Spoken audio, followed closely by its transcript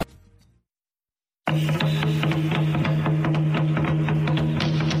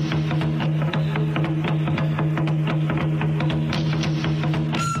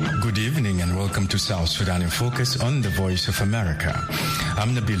To South Sudan in Focus on the Voice of America.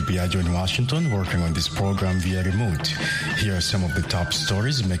 I'm Nabil Biagio in Washington, working on this program via remote. Here are some of the top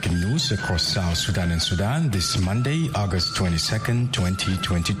stories making news across South Sudan and Sudan this Monday, August 22nd,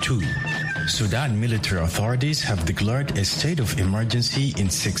 2022. Sudan military authorities have declared a state of emergency in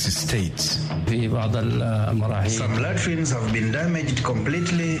 6 states. Some latrines have been damaged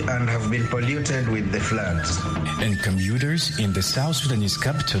completely and have been polluted with the floods. And commuters in the South Sudanese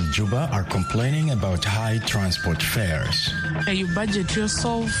capital, Juba, are complaining about high transport fares. You budget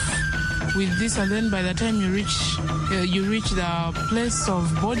yourself with this, and then by the time you reach the place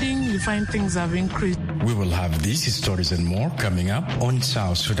of boarding, you find things have increased. We will have these stories and more coming up on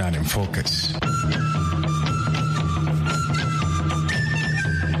South Sudan in Focus.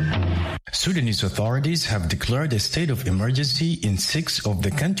 Sudanese authorities have declared a state of emergency in 6 of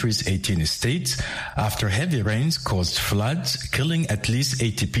the country's 18 states after heavy rains caused floods, killing at least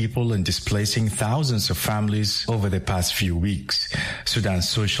 80 people and displacing thousands of families over the past few weeks. Sudan's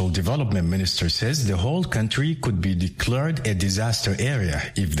Social Development Minister says the whole country could be declared a disaster area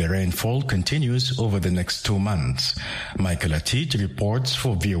if the rainfall continues over the next 2 months. Michael Atit reports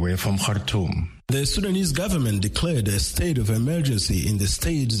for VOA from Khartoum. The Sudanese government declared a state of emergency in the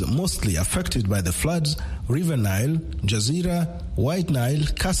states mostly affected by the floods: River Nile, Jazeera, White Nile,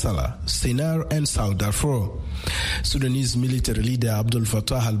 Kassala, Sennar, and South Darfur. Sudanese military leader Abdel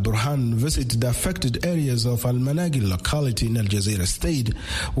Fattah al-Burhan visited the affected areas of Al-Managil locality in Al Jazeera state,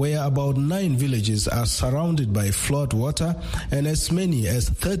 where about 9 villages are surrounded by flood water and as many as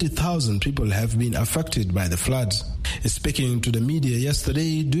 30,000 people have been affected by the floods. Speaking to the media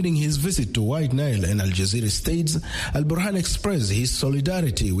yesterday during his visit to White Nile and Al Jazeera states, al-Burhan expressed his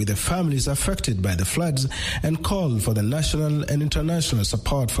solidarity with the families affected by the floods and called for the national and international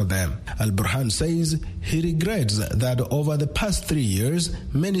support for them. Al-Burhan says he regrets that over the past 3 years,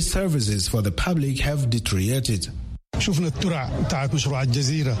 many services for the public have deteriorated. We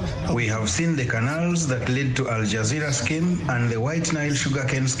have seen the canals that lead to Al Jazeera scheme and the White Nile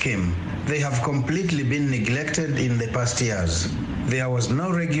sugarcane scheme. They have completely been neglected in the past years. There was no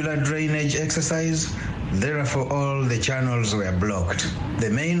regular drainage exercise, therefore all the channels were blocked.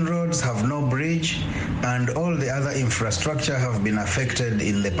 The main roads have no bridge, and all the other infrastructure have been affected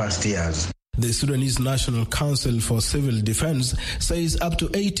in the past years. The Sudanese National Council for Civil Defense says up to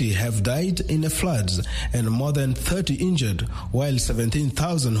 80 have died in the floods and more than 30 injured, while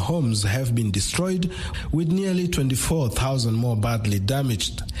 17,000 homes have been destroyed, with nearly 24,000 more badly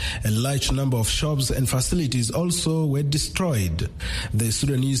damaged. A large number of shops and facilities also were destroyed. The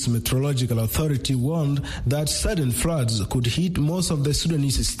Sudanese Meteorological Authority warned that sudden floods could hit most of the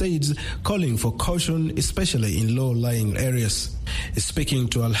Sudanese states, calling for caution, especially in low-lying areas. Speaking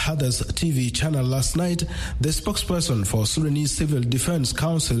to Al-Hadath TV channel last night, the spokesperson for Sudanese Civil Defense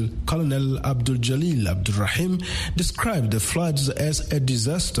Council, Colonel Abdul Jalil Abdul Rahim, described the floods as a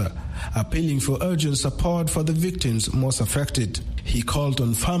disaster, appealing for urgent support for the victims most affected. He called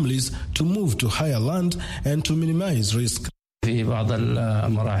on families to move to higher land and to minimize risk.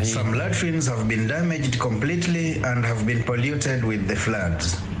 Some latrines have been damaged completely and have been polluted with the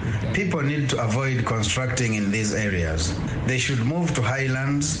floods. People need to avoid constructing in these areas. They should move to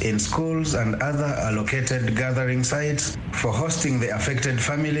highlands, in schools and other allocated gathering sites for hosting the affected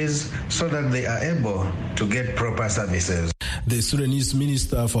families so that they are able to get proper services. The Sudanese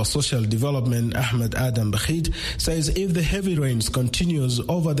Minister for Social Development, Ahmed Adam Bakhit, says if the heavy rains continues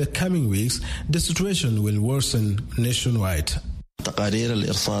over the coming weeks, the situation will worsen nationwide.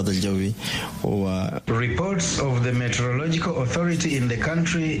 Reports of the Meteorological Authority in the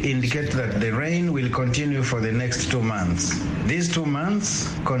country indicate that the rain will continue for the next 2 months. These 2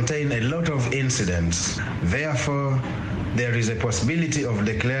 months contain a lot of incidents. Therefore, there is a possibility of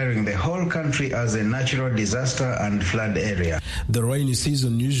declaring the whole country as a natural disaster and flood area. The rainy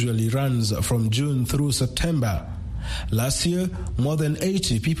season usually runs from June through September. Last year, more than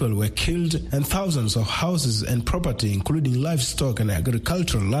 80 people were killed and thousands of houses and property, including livestock and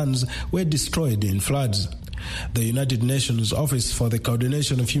agricultural lands, were destroyed in floods. The United Nations Office for the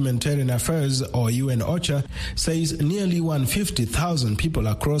Coordination of Humanitarian Affairs, or UN-OCHA, says nearly 150,000 people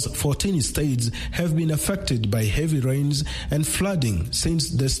across 14 states have been affected by heavy rains and flooding since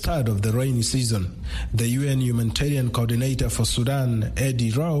the start of the rainy season. The UN Humanitarian Coordinator for Sudan,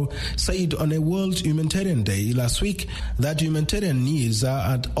 Eddie Rao, said on a World Humanitarian Day last week that humanitarian needs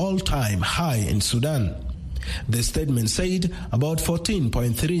are at all-time high in Sudan. The statement said about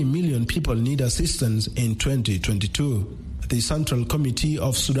 14.3 million people need assistance in 2022. The Central Committee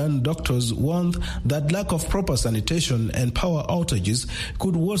of Sudan doctors warned that lack of proper sanitation and power outages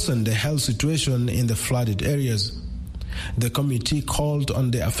could worsen the health situation in the flooded areas. The committee called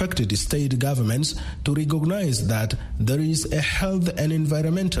on the affected state governments to recognize that there is a health and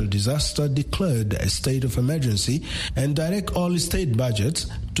environmental disaster, declared a state of emergency, and direct all state budgets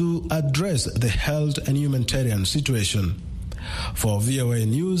to address the health and humanitarian situation. For VOA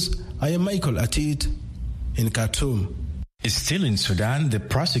News, I am Michael Atit in Khartoum. Still in Sudan, the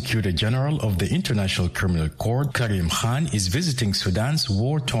Prosecutor General of the International Criminal Court, Karim Khan, is visiting Sudan's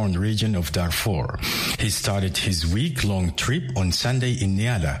war-torn region of Darfur. He started his week-long trip on Sunday in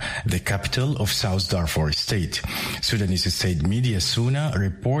Niala, the capital of South Darfur State. Sudanese state media SUNA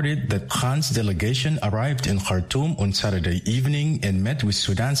reported that Khan's delegation arrived in Khartoum on Saturday evening and met with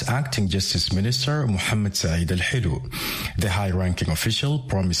Sudan's acting Justice Minister, Mohammed Saeed Al-Hilu. The high-ranking official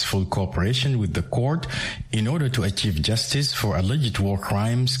promised full cooperation with the court in order to achieve justice for alleged war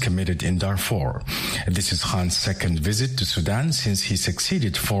crimes committed in Darfur. This is Khan's second visit to Sudan since he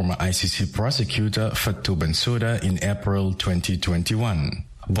succeeded former ICC prosecutor Fatou Bensouda in April 2021.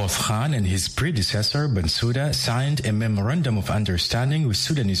 Both Khan and his predecessor, Bensouda, signed a memorandum of understanding with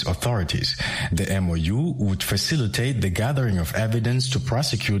Sudanese authorities. The MOU would facilitate the gathering of evidence to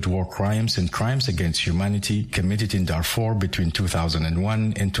prosecute war crimes and crimes against humanity committed in Darfur between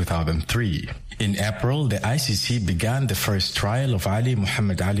 2001 and 2003. In April, the ICC began the first trial of Ali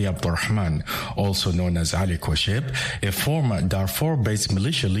Muhammad Ali Abdurrahman, also known as Ali Kosheb, a former Darfur-based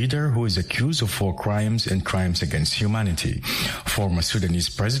militia leader who is accused of war crimes and crimes against humanity. Former Sudanese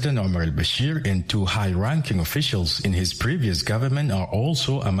President Omar al-Bashir and two high-ranking officials in his previous government are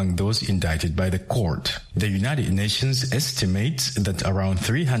also among those indicted by the court. The United Nations estimates that around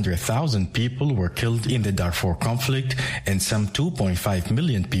 300,000 people were killed in the Darfur conflict and some 2.5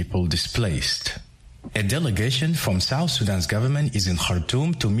 million people displaced. A delegation from South Sudan's government is in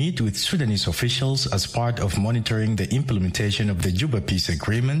Khartoum to meet with Sudanese officials as part of monitoring the implementation of the Juba Peace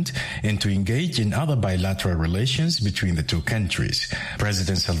Agreement and to engage in other bilateral relations between the two countries.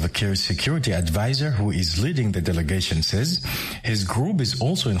 President Salva Kiir's security advisor, who is leading the delegation, says his group is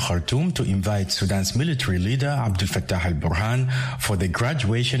also in Khartoum to invite Sudan's military leader Abdel Fattah al-Burhan for the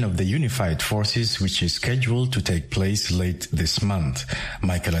graduation of the unified forces, which is scheduled to take place late this month.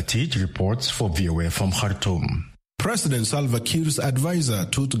 Michael Atit reports for VOA from Khartoum. President Salva Kiir's advisor,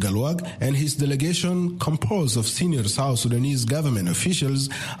 Tut Galwag, and his delegation, composed of senior South Sudanese government officials,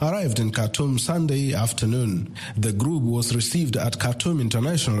 arrived in Khartoum Sunday afternoon. The group was received at Khartoum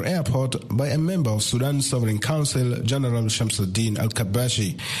International Airport by a member of Sudan's Sovereign Council, General Shamsuddin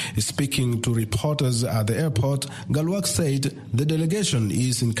Al-Kabashi. Speaking to reporters at the airport, Galwag said the delegation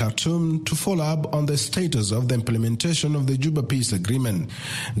is in Khartoum to follow up on the status of the implementation of the Juba Peace Agreement.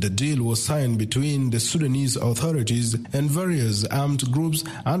 The deal was signed between the Sudanese authorities and various armed groups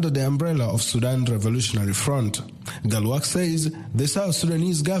under the umbrella of Sudan Revolutionary Front. Galwag says the South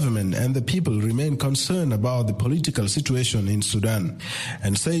Sudanese government and the people remain concerned about the political situation in Sudan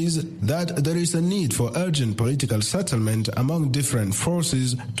and says that there is a need for urgent political settlement among different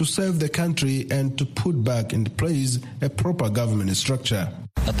forces to save the country and to put back in place a proper government structure.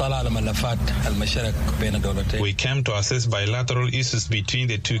 We came to assess bilateral issues between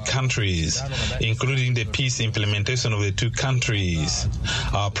the two countries, including the peace implementation of the two countries.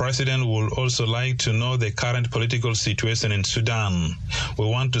 Our president would also like to know the current political situation in Sudan. We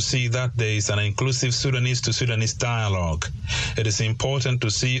want to see that there is an inclusive Sudanese to Sudanese dialogue. It is important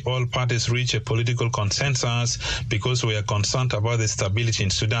to see all parties reach a political consensus because we are concerned about the stability in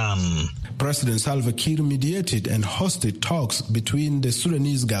Sudan. President Salva Kiir mediated and hosted talks between the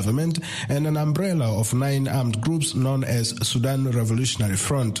Sudanese government and an umbrella of 9 armed groups known as Sudan Revolutionary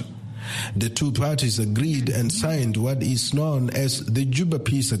Front. The two parties agreed and signed what is known as the Juba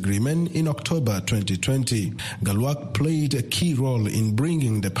Peace Agreement in October 2020. Galwag played a key role in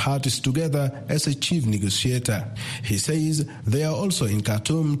bringing the parties together as a chief negotiator. He says they are also in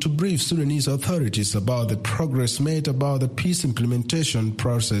Khartoum to brief Sudanese authorities about the progress made about the peace implementation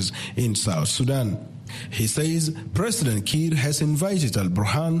process in South Sudan. He says President Kiir has invited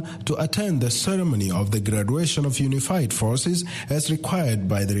al-Burhan to attend the ceremony of the graduation of unified forces as required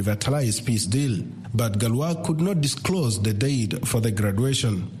by the revitalized peace deal. But Galwag could not disclose the date for the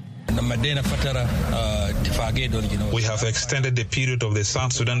graduation. We have extended the period of the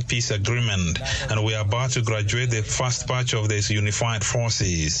South Sudan Peace Agreement, and we are about to graduate the first batch of these unified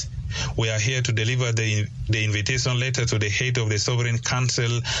forces. We are here to deliver the The invitation letter to the head of the Sovereign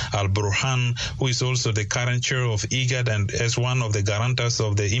Council, Al Burhan, who is also the current chair of IGAD and as one of the guarantors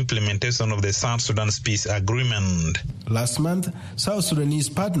of the implementation of the South Sudan's peace agreement. Last month, South Sudanese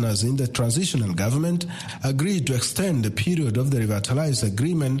partners in the transitional government agreed to extend the period of the revitalized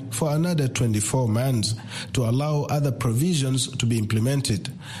agreement for another 24 months to allow other provisions to be implemented.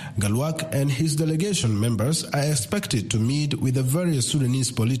 Galwak and his delegation members are expected to meet with the various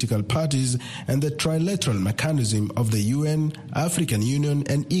Sudanese political parties and the trilateral mechanism of the UN, African Union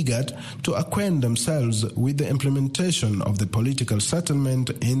and IGAD to acquaint themselves with the implementation of the political settlement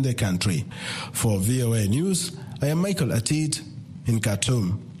in the country. For VOA News, I am Michael Atid in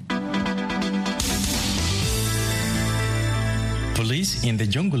Khartoum. Police in the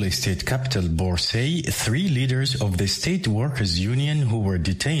Jonglei state capital, Bor, say 3 leaders of the state workers' union who were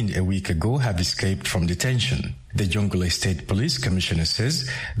detained a week ago have escaped from detention. The Jonglei State Police Commissioner says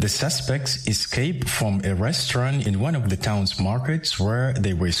the suspects escaped from a restaurant in one of the town's markets where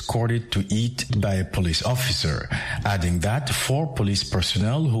they were escorted to eat by a police officer, adding that 4 police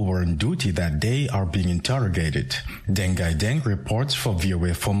personnel who were on duty that day are being interrogated. Dengai Deng reports for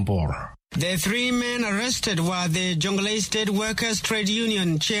VOA from Bor. The 3 men arrested were the Jonglei State Workers Trade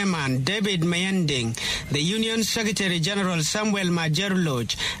Union Chairman David Mayending, the Union Secretary General Samuel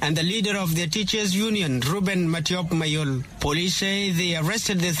Majerloch, and the leader of the Teachers Union, Ruben Matiop Mayol. Police say they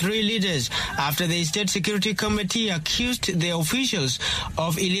arrested the 3 leaders after the State Security Committee accused the officials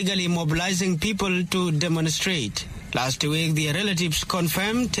of illegally mobilizing people to demonstrate. Last week, their relatives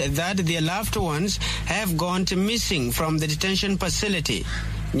confirmed that their loved ones have gone missing from the detention facility.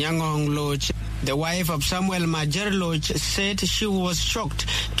 Nyangong Loch, the wife of Samuel Majerloch, said she was shocked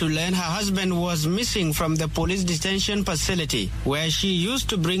to learn her husband was missing from the police detention facility, where she used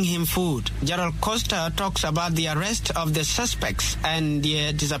to bring him food. Gerald Costa talks about the arrest of the suspects and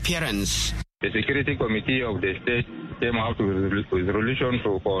their disappearance. The Security Committee of the state came out with resolution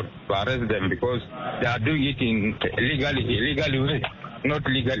to arrest them because they are doing it in illegally way, not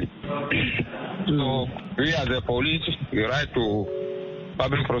legally. So we as the police, we write to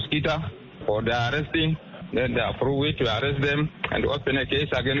public prosecutor for the arresting, then they approve it to arrest them and open a case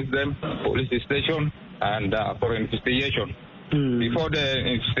against them, police station, and for investigation. Before the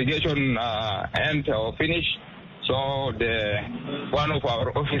investigation ends or finish, so one of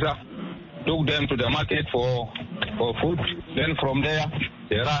our officers took them to the market for food. Then from there,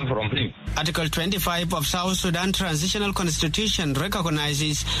 they ran from him. Article 25 of South Sudan Transitional Constitution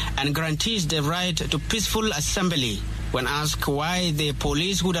recognizes and guarantees the right to peaceful assembly. When asked why the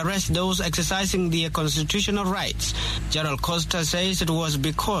police would arrest those exercising their constitutional rights, Gerald Costa says it was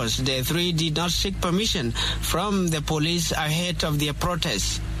because the 3 did not seek permission from the police ahead of their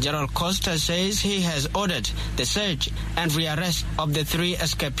protests. Gerald Costa says he has ordered the search and rearrest of the 3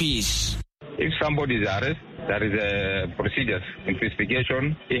 escapees. If somebody is arrested, there is a procedure,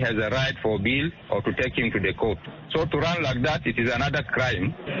 investigation. He has a right for bail or to take him to the court. So to run like that, it is another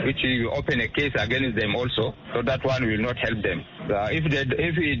crime, which will open a case against them also. So that one will not help them.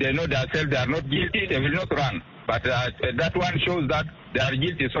 If they know themselves they are not guilty, they will not run. But that one shows that they are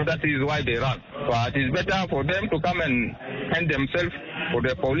guilty, so that is why they run. So it is better for them to come and hand themselves for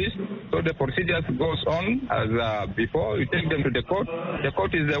the police. So the procedure goes on as before. You take them to the court. The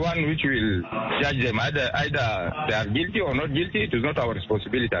court is the one which will judge them. Either they are guilty or not guilty. It is not our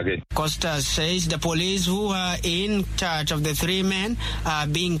responsibility again. Costa says the police who are in charge of the 3 men are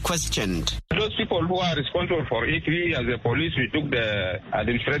being questioned. Those people who are responsible for it, we as a police, we took the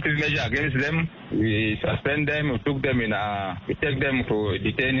administrative measure against them. We suspend them. We took them we take them to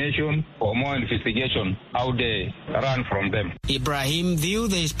detention for more investigation, how they run from them. Ibrahim Diu,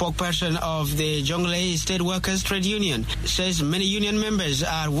 the spokesperson of the Jonglei State Workers Trade Union, says many union members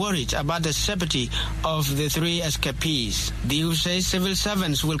are worried about the safety of the 3 escapees. Diu says civil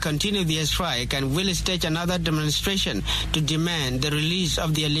servants will continue their strike and will stage another demonstration to demand the release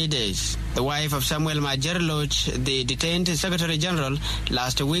of their leaders. The wife of Samuel Majerloch, the detained Secretary General,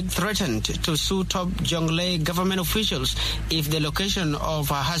 last week threatened to sue top Jonglei government officials if the location of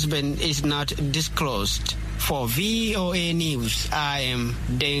her husband is not disclosed. For VOA News, I am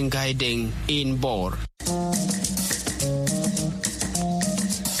Dengai Deng in Bor.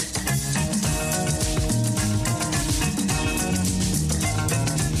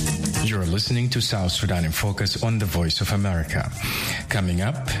 You're listening to South Sudan in Focus on the Voice of America. Coming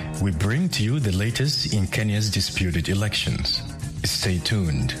up, we bring to you the latest in Kenya's disputed elections. Stay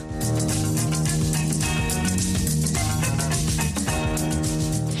tuned.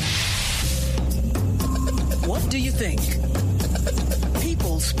 What do you think?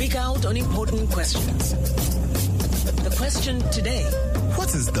 People speak out on important questions. The question today,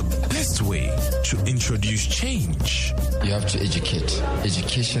 what is the best way to introduce change? You have to educate.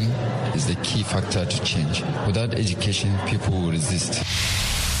 Education is the key factor to change. Without education, people will resist.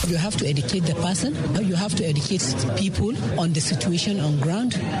 You have to educate the person. You have to educate people on the situation on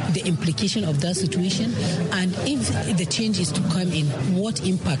ground, the implication of that situation, and if the change is to come in, what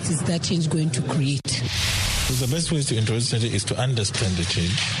impact is that change going to create? So the best way to introduce change is to understand the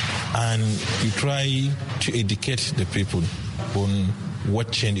change, and you try to educate the people on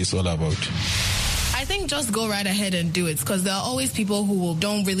what change is all about. I think just go right ahead and do it, because there are always people who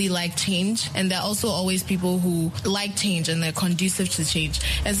don't really like change, and there are also always people who like change and they're conducive to change.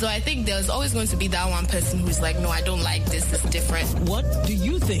 And so I think there's always going to be that one person who's like, no, I don't like this, it's different. What do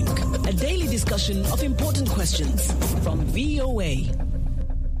you think? A daily discussion of important questions from VOA.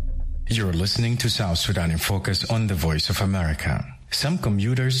 You're listening to South Sudan in Focus on the Voice of America. Some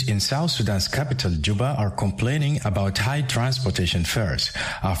commuters in South Sudan's capital, Juba, are complaining about high transportation fares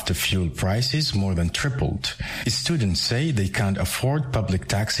after fuel prices more than tripled. Students say they can't afford public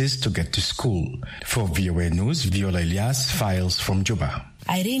taxis to get to school. For VOA News, Viola Elias files from Juba.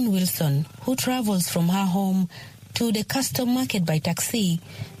 Irene Wilson, who travels from her home to the custom market by taxi,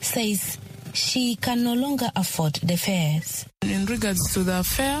 says she can no longer afford the fares. In regards to the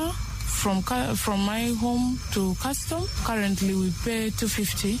fare, from my home to custom, currently we pay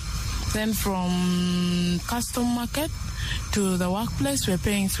 $250. Then from custom market to the workplace, we're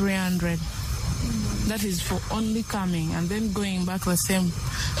paying $300. That is for only coming, and then going back the same.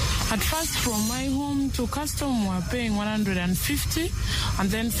 At first, from my home to custom, we're paying $150, and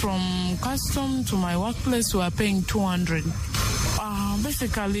then from custom to my workplace, we're paying $200.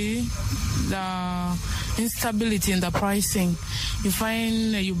 Basically, the instability in the pricing. You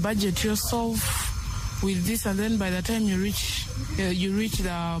find you budget yourself with this, and then by the time you reach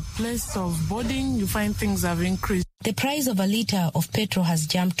the place of boarding, you find things have increased. The price of a litre of petrol has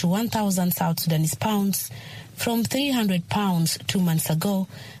jumped to 1,000 South Sudanese pounds from 300 pounds 2 months ago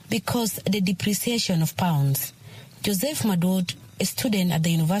because the depreciation of pounds. Joseph Madod, a student at the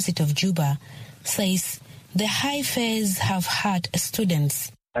University of Juba, says the high fares have hurt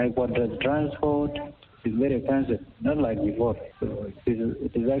students. Like what the transport is very expensive, not like before. So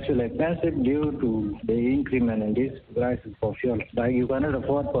it is actually expensive due to the increment in these prices for fuel. Like you cannot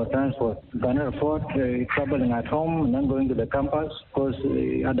afford for transport. You cannot afford traveling at home and then going to the campus, because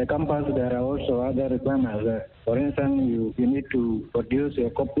at the campus there are also other requirements. For instance, you need to produce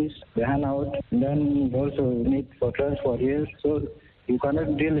your copies, the handout, and then you also need for transport here. So you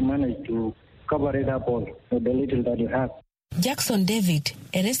cannot really manage to cover it up all with the little that you have. Jackson David,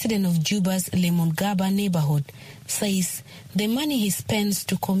 a resident of Juba's Lemongaba neighborhood, says the money he spends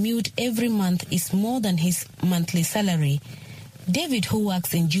to commute every month is more than his monthly salary. David, who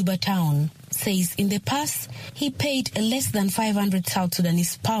works in Juba town, says in the past he paid less than 500 South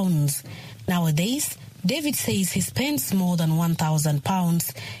Sudanese pounds. Nowadays, David says he spends more than 1,000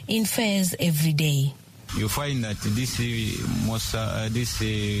 pounds in fares every day. You find that these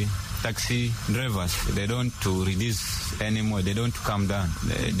taxi drivers, they don't to reduce anymore, they don't come down.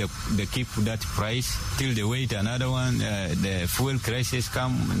 They keep that price till they wait another one, the fuel crisis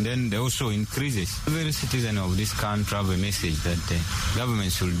come, and then they also increases. Every citizen of this country have a message that the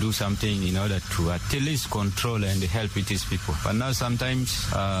government should do something in order to at least control and help its people. But now sometimes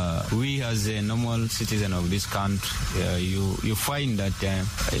we as a normal citizen of this country, you find that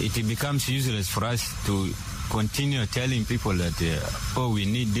it becomes useless for us to continue telling people that, we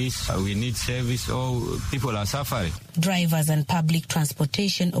need this, we need service, people are suffering. Drivers and public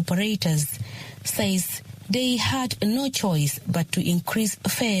transportation operators says they had no choice but to increase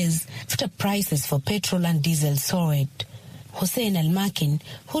fares after prices for petrol and diesel soared. Hussein Al-Makin,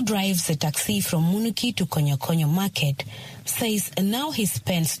 who drives a taxi from Munuki to Konyo Market, says now he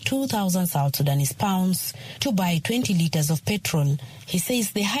spends 2,000 South Sudanese pounds to buy 20 litres of petrol. He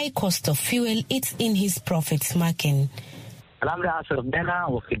says the high cost of fuel eats in his profits. Makin.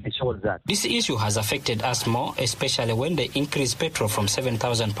 This issue has affected us more, especially when they increase petrol from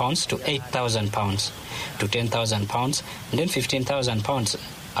 7,000 pounds to 8,000 pounds to 10,000 pounds and then 15,000 pounds.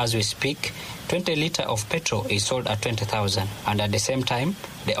 As we speak, 20 litre of petrol is sold at 20,000, and at the same time,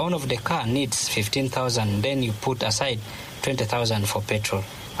 the owner of the car needs 15,000. Then you put aside 20,000 for petrol.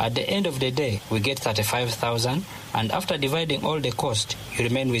 At the end of the day, we get 35,000, and after dividing all the cost, you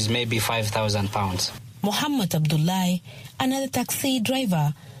remain with maybe 5,000 pounds. Muhammad Abdullah, another taxi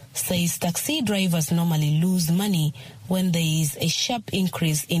driver, says taxi drivers normally lose money when there is a sharp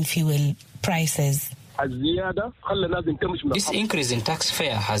increase in fuel prices. This increase in tax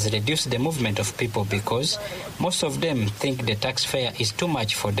fare has reduced the movement of people because most of them think the tax fare is too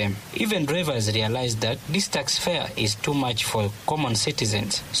much for them. Even drivers realize that this tax fare is too much for common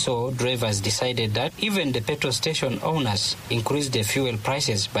citizens. So drivers decided that even the petrol station owners increase the fuel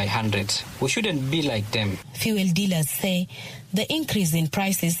prices by hundreds. We shouldn't be like them. Fuel dealers say the increase in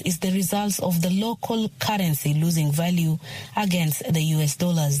prices is the result of the local currency losing value against the US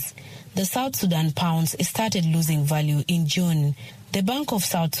dollars. The South Sudan pounds started losing value in June. The Bank of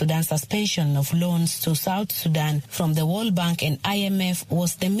South Sudan's suspension of loans to South Sudan from the World Bank and IMF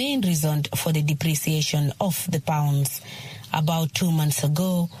was the main reason for the depreciation of the pounds. About 2 months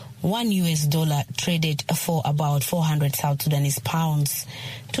ago, $1 traded for about 400 South Sudanese pounds.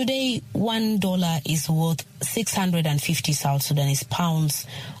 Today, $1 is worth 650 South Sudanese pounds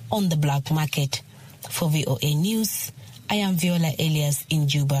on the black market. For VOA News, I am Viola Elias in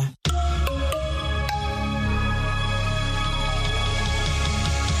Juba.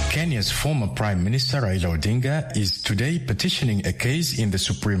 Kenya's former Prime Minister Raila Odinga is today petitioning a case in the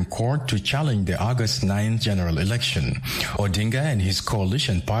Supreme Court to challenge the August 9th general election. Odinga and his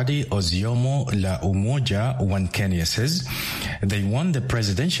coalition party Oziomo La Umoja One Kenya says they won the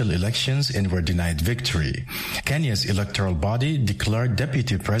presidential elections and were denied victory. Kenya's electoral body declared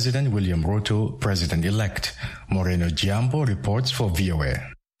Deputy President William Ruto president-elect. Moreno Giambo reports for VOA.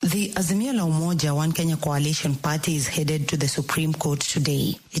 The Azimio la Umoja One Kenya coalition party is headed to the Supreme Court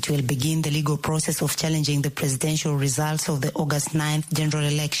today. It will begin the legal process of challenging the presidential results of the August 9th general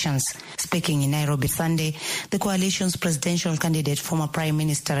elections. Speaking in Nairobi Sunday, the coalition's presidential candidate, former Prime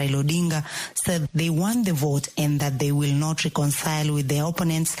Minister Raila Odinga, said they won the vote and that they will not reconcile with their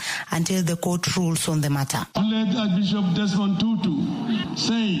opponents until the court rules on the matter. Archbishop Desmond Tutu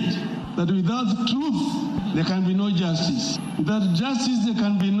said that without truth, there can be no justice. Without justice, there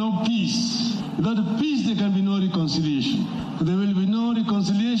can be no peace. Without peace, there can be no reconciliation. There will be no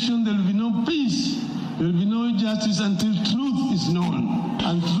reconciliation, there will be no peace. There will be no justice until truth is known.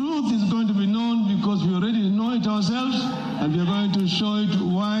 And truth is going to be known because we already know it ourselves, and we are going to show it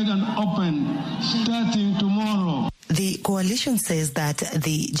wide and open starting tomorrow. The coalition says that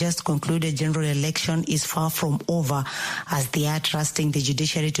the just concluded general election is far from over as they are trusting the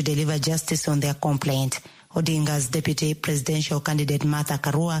judiciary to deliver justice on their complaint. Odinga's deputy presidential candidate Martha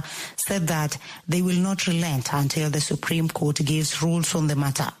Karua said that they will not relent until the Supreme Court gives rules on the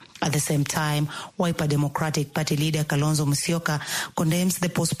matter. At the same time, Wiper Democratic Party leader Kalonzo Musyoka condemns the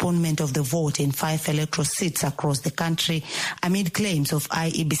postponement of the vote in 5 electoral seats across the country amid claims of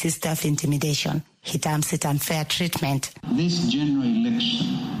IEBC staff intimidation. He terms it unfair treatment. This general election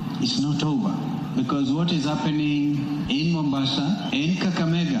is not over because what is happening in Mombasa, in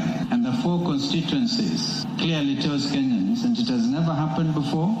Kakamega, and the 4 constituencies clearly tells Kenyans, and it has never happened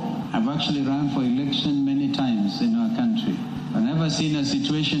before. I've actually run for election many times in our country. I've never seen a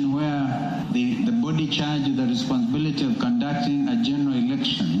situation where the body charged with the responsibility of conducting a general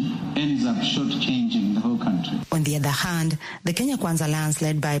election ends up shortchanging the whole country. On the other hand, the Kenya Kwanza Alliance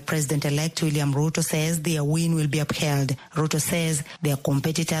led by President-elect William Ruto says their win will be upheld. Ruto says their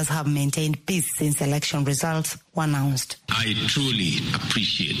competitors have maintained peace since election results were announced. I truly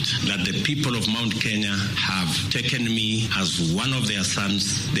appreciate that the people of Mount Kenya have taken me as one of their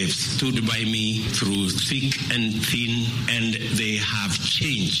sons. They've stood by me through thick and thin, and they have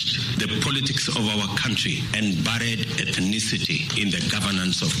changed the politics of our country and buried ethnicity in the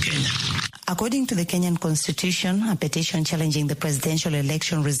governance of Kenya. According to the Kenyan Constitution, a petition challenging the presidential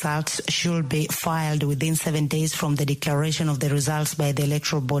election results should be filed within 7 days from the declaration of the results by the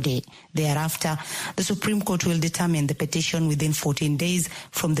electoral body. Thereafter, the Supreme Court will determine the petition within 14 days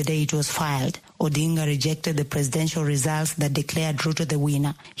from the day it was filed. Odinga rejected the presidential results that declared Ruto the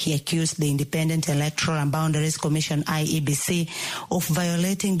winner. He accused the Independent Electoral and Boundaries Commission, IEBC, of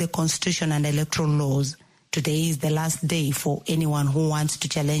violating the Constitution and electoral laws. Today is the last day for anyone who wants to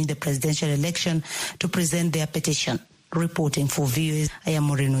challenge the presidential election to present their petition. Reporting for VOA, I am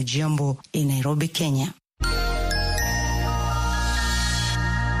Moreno Giambo in Nairobi, Kenya.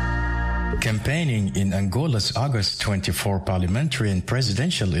 Campaigning in Angola's August 24 parliamentary and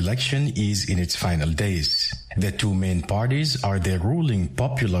presidential election is in its final days. The 2 main parties are the ruling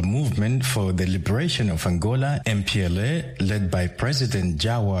Popular Movement for the Liberation of Angola, MPLA, led by President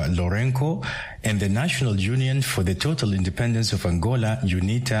João Lourenço, and the National Union for the Total Independence of Angola,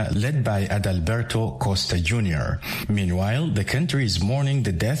 UNITA, led by Adalberto Costa Jr. Meanwhile, the country is mourning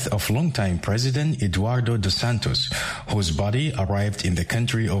the death of longtime President Eduardo dos Santos, whose body arrived in the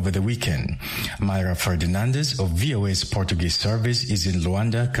country over the weekend. Myra Fernandes of VOA's Portuguese service is in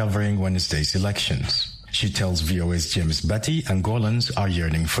Luanda covering Wednesday's elections. She tells VOA's James Batty Angolans are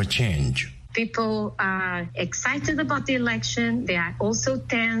yearning for change. People are excited about the election. They are also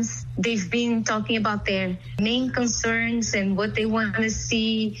tense. They've been talking about their main concerns and what they want to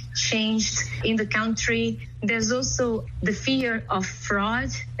see changed in the country. There's also the fear of fraud.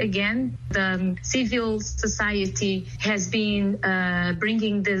 Again, the civil society has been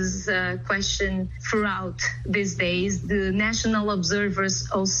bringing this question throughout these days. The national observers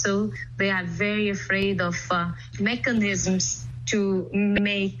also, they are very afraid of mechanisms to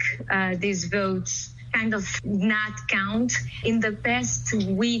make these votes kind of not count. In the past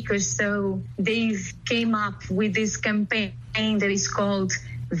week or so, they've came up with this campaign that is called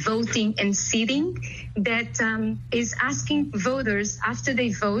Voting and Sitting, that is asking voters after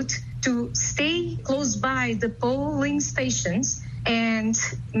they vote to stay close by the polling stations and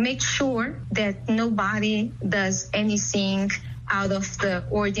make sure that nobody does anything out of the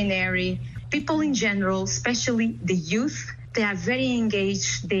ordinary. People in general, especially the youth, they are very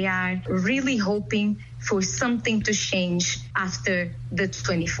engaged. They are really hoping for something to change after the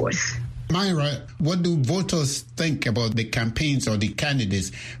 24th. Myra, what do voters think about the campaigns or the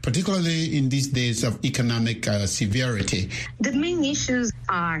candidates, particularly in these days of economic severity? The main issues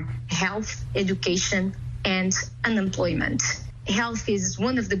are health, education, and unemployment. Health is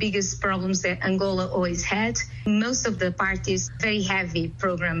one of the biggest problems that Angola always had. Most of the parties, very heavy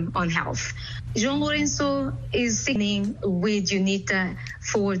program on health. João Lourenço is sitting with UNITA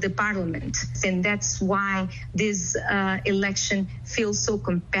for the parliament, and that's why this election feels so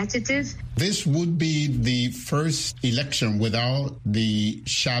competitive. This would be the first election without the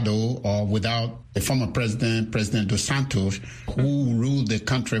shadow or without the former President Dos Santos, who ruled the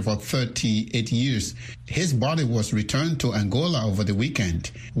country for 38 years. His body was returned to Angola over the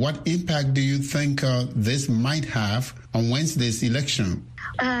weekend. What impact do you think this might have on Wednesday's election?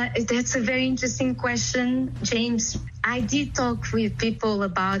 That's a very interesting question, James. I did talk with people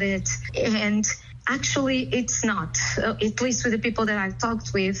about it, and actually it's not. At least with the people that I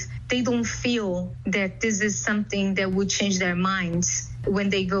talked with, they don't feel that this is something that would change their minds when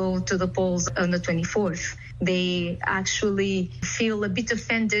they go to the polls on the 24th. They actually feel a bit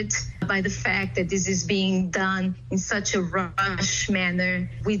offended by the fact that this is being done in such a rush manner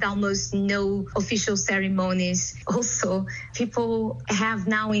with almost no official ceremonies. Also, people have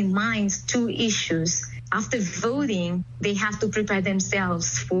now in mind two issues. After voting, they have to prepare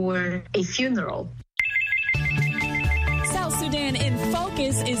themselves for a funeral. South Sudan in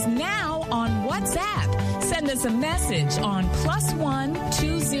Focus is now on WhatsApp. Send us a message on +1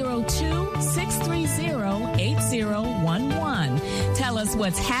 202 630 8011. Tell us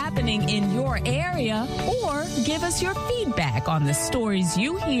what's happening in your area or give us your feedback on the stories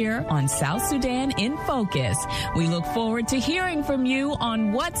you hear on South Sudan in Focus. We look forward to hearing from you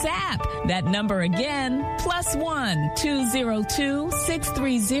on WhatsApp. That number again, +1 202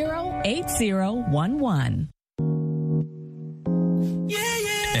 630 8011.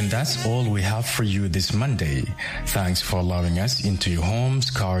 And that's all we have for you this Monday. Thanks for allowing us into your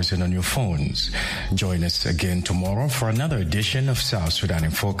homes, cars, and on your phones. Join us again tomorrow for another edition of South Sudan in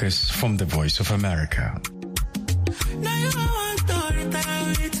Focus from the Voice of America. Now you want to retire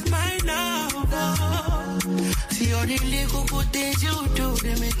with my love. See all the little good things you do,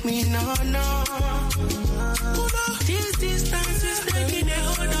 they make me no. This distance is taking a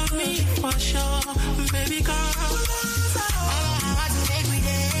hold of me for sure. Baby, come.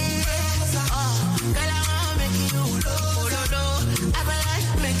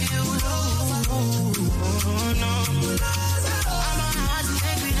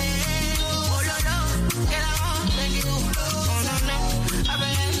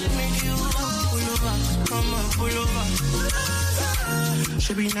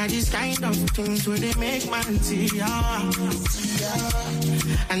 Should be not this kind of things where they make man see ya.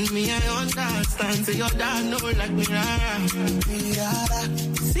 And me, I understand, so your dad know like me. See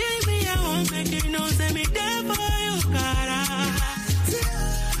me, I won't make you know, say me there for you, cara.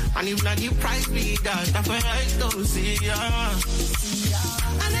 And if not the price be that, that's where I don't see ya.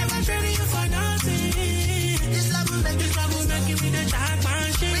 I never traded you for nothing. This love will make you be the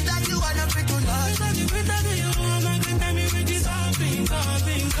jackpot shit. Without you, I don't fit to love. Without you, I'm not gonna tell me with this all bingo. I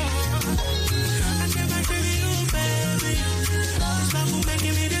never traded you, baby. This love will make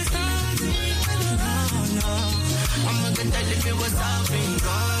me the something. No. I'm not gonna tell you what's all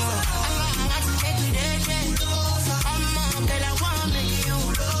bingo. I'm not to take me there, I'm not gonna want to make you.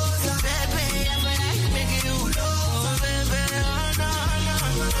 Baby, I'm gonna make you. Baby, no.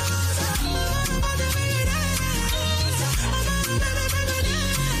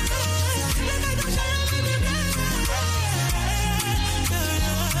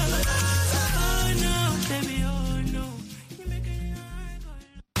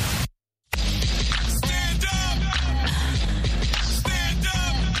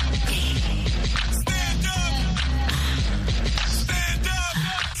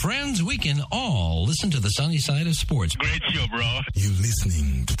 can all listen to the sunny side of sports. Great show, bro. You're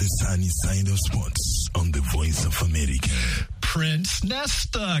listening to the sunny side of sports on the Voice of America. Prince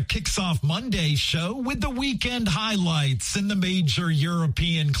Nesta kicks off Monday's show with the weekend highlights in the major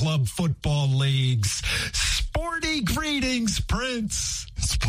European club football leagues. Sporty greetings, Prince.